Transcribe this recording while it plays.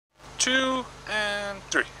2 and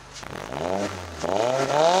 3.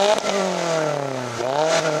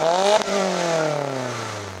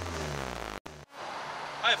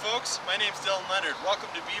 Hi folks, my name's Dylan Leonard. Welcome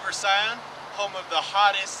to Beaver Scion, home of the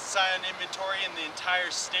hottest Scion inventory in the entire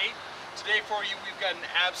state. Today for you we've got an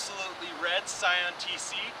Absolutely Red Scion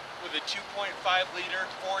TC with a 2.5 liter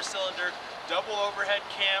 4-cylinder double overhead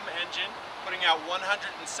cam engine putting out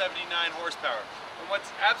 179 horsepower. And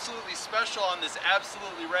what's absolutely special on this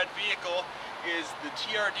Absolutely Red vehicle is the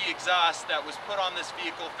TRD exhaust that was put on this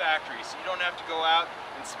vehicle factory. So you don't have to go out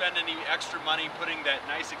and spend any extra money putting that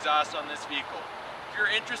nice exhaust on this vehicle. If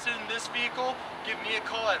you're interested in this vehicle, give me a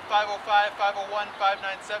call at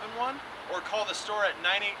 505-501-5971 or call the store at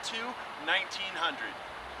 982-1900.